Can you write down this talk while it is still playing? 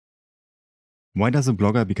Why does a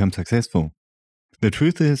blogger become successful? The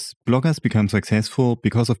truth is, bloggers become successful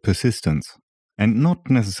because of persistence, and not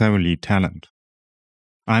necessarily talent.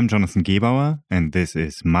 I'm Jonathan Gebauer, and this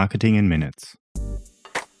is Marketing in Minutes.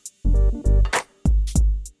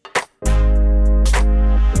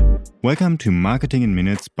 Welcome to Marketing in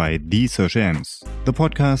Minutes by The Social M's, the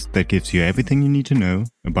podcast that gives you everything you need to know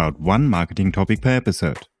about one marketing topic per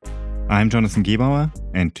episode. I'm Jonathan Gebauer,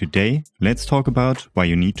 and today let's talk about why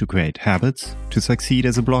you need to create habits to succeed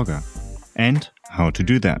as a blogger, and how to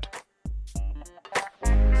do that.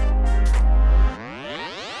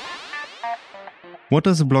 What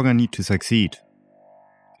does a blogger need to succeed?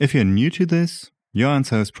 If you're new to this, your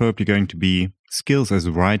answer is probably going to be skills as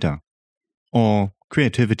a writer, or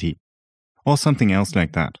creativity, or something else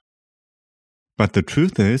like that. But the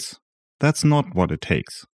truth is, that's not what it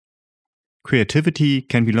takes. Creativity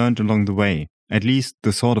can be learned along the way, at least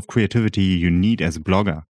the sort of creativity you need as a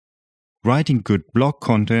blogger. Writing good blog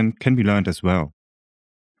content can be learned as well.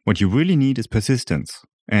 What you really need is persistence,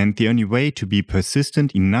 and the only way to be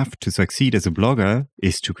persistent enough to succeed as a blogger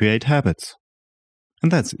is to create habits.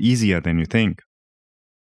 And that's easier than you think.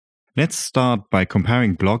 Let's start by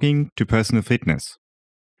comparing blogging to personal fitness.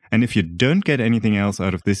 And if you don't get anything else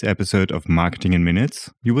out of this episode of Marketing in Minutes,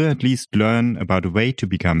 you will at least learn about a way to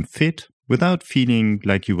become fit without feeling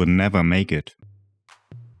like you will never make it.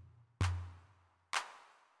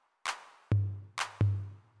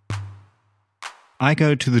 I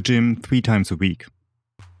go to the gym 3 times a week.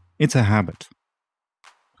 It's a habit.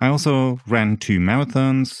 I also ran 2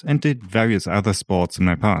 marathons and did various other sports in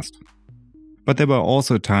my past. But there were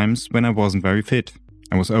also times when I wasn't very fit.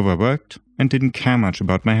 I was overworked and didn't care much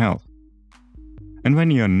about my health. And when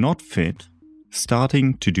you're not fit,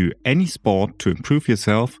 starting to do any sport to improve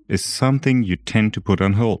yourself is something you tend to put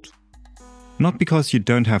on hold. Not because you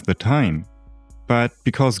don't have the time, but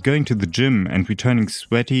because going to the gym and returning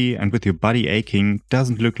sweaty and with your body aching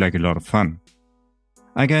doesn't look like a lot of fun.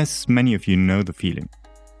 I guess many of you know the feeling.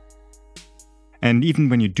 And even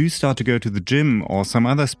when you do start to go to the gym or some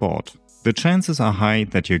other sport, the chances are high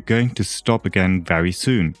that you're going to stop again very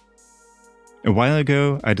soon. A while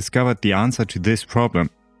ago, I discovered the answer to this problem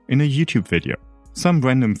in a YouTube video. Some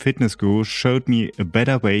random fitness guru showed me a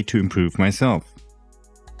better way to improve myself.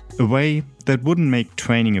 A way that wouldn't make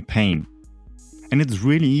training a pain. And it's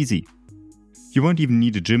really easy. You won't even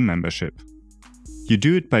need a gym membership. You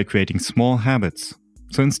do it by creating small habits.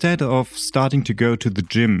 So instead of starting to go to the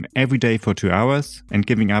gym every day for 2 hours and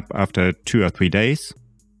giving up after 2 or 3 days,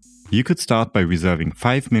 you could start by reserving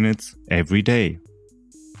 5 minutes every day.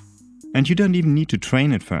 And you don't even need to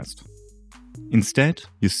train at first. Instead,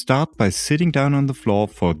 you start by sitting down on the floor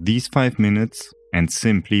for these 5 minutes and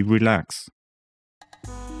simply relax.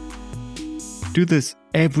 Do this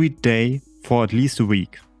every day for at least a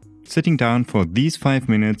week. Sitting down for these 5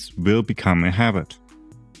 minutes will become a habit.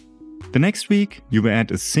 The next week, you will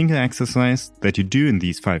add a single exercise that you do in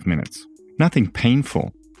these 5 minutes. Nothing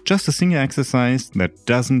painful, just a single exercise that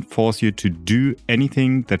doesn't force you to do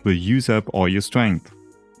anything that will use up all your strength.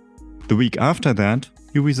 The week after that,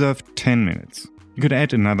 you reserve 10 minutes. You could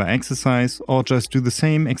add another exercise or just do the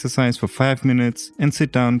same exercise for 5 minutes and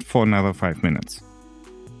sit down for another 5 minutes.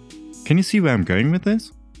 Can you see where I'm going with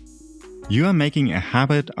this? You are making a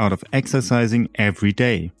habit out of exercising every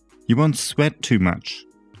day. You won't sweat too much.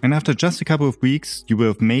 And after just a couple of weeks, you will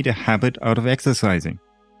have made a habit out of exercising.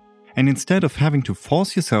 And instead of having to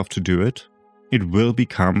force yourself to do it, it will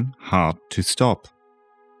become hard to stop.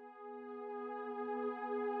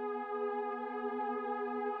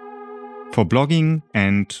 For blogging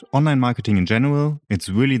and online marketing in general, it's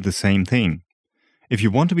really the same thing. If you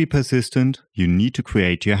want to be persistent, you need to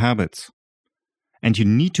create your habits. And you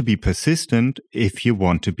need to be persistent if you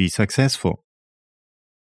want to be successful.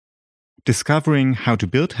 Discovering how to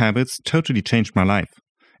build habits totally changed my life.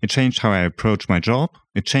 It changed how I approach my job,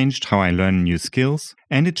 it changed how I learn new skills,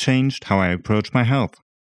 and it changed how I approach my health.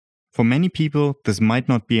 For many people, this might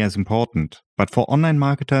not be as important, but for online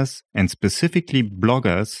marketers, and specifically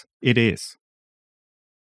bloggers, it is.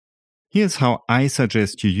 Here's how I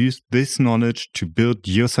suggest you use this knowledge to build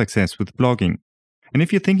your success with blogging. And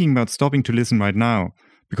if you're thinking about stopping to listen right now,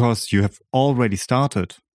 because you have already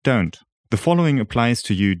started, don't. The following applies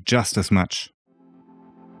to you just as much.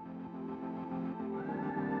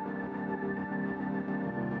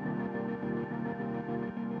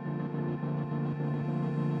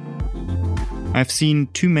 I've seen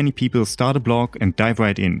too many people start a blog and dive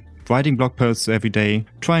right in, writing blog posts every day,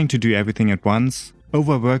 trying to do everything at once,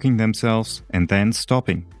 overworking themselves, and then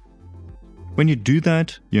stopping. When you do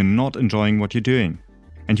that, you're not enjoying what you're doing,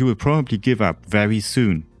 and you will probably give up very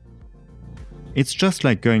soon. It's just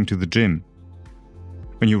like going to the gym.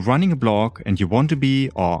 When you're running a blog and you want to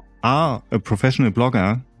be or are a professional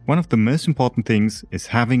blogger, one of the most important things is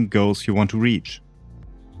having goals you want to reach.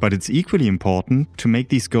 But it's equally important to make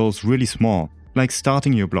these goals really small, like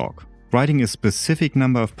starting your blog, writing a specific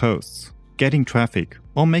number of posts, getting traffic,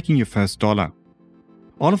 or making your first $1.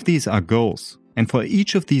 All of these are goals, and for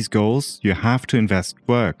each of these goals, you have to invest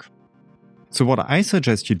work. So what I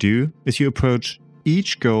suggest you do is you approach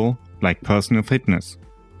each goal like personal fitness.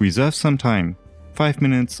 Reserve some time, 5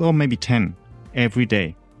 minutes or maybe 10, every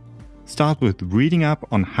day. Start with reading up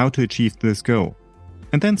on how to achieve this goal,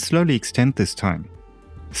 and then slowly extend this time.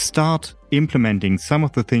 Start implementing some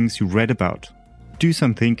of the things you read about. Do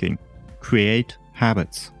some thinking. Create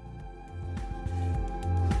habits.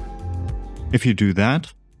 If you do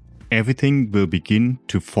that, everything will begin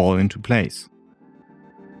to fall into place.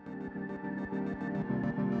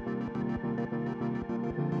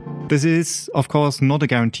 This is, of course, not a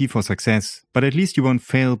guarantee for success, but at least you won't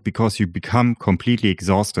fail because you become completely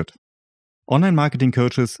exhausted. Online marketing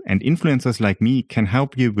coaches and influencers like me can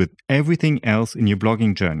help you with everything else in your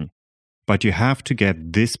blogging journey. But you have to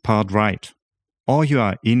get this part right, or you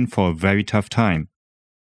are in for a very tough time.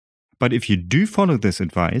 But if you do follow this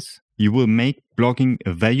advice, you will make blogging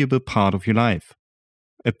a valuable part of your life.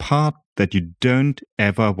 A part that you don't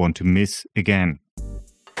ever want to miss again.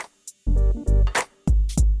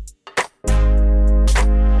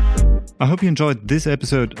 I hope you enjoyed this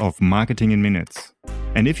episode of Marketing in Minutes.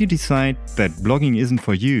 And if you decide that blogging isn't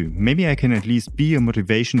for you, maybe I can at least be your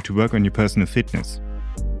motivation to work on your personal fitness.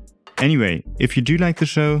 Anyway, if you do like the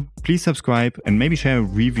show, please subscribe and maybe share a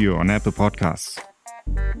review on Apple Podcasts.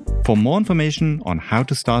 For more information on how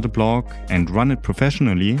to start a blog and run it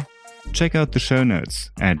professionally, check out the show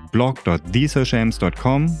notes at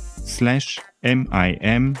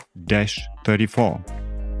blog.thesocialams.com/MIM-34.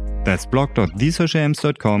 That's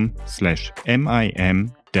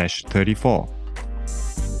blog.thesocialams.com/MIM-34.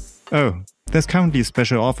 Oh, there's currently a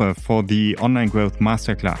special offer for the Online Growth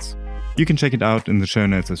Masterclass. You can check it out in the show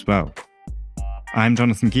notes as well. I'm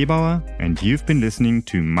Jonathan Gebauer, and you've been listening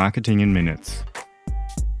to Marketing in Minutes.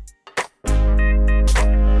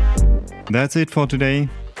 That's it for today.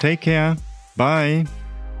 Take care. Bye.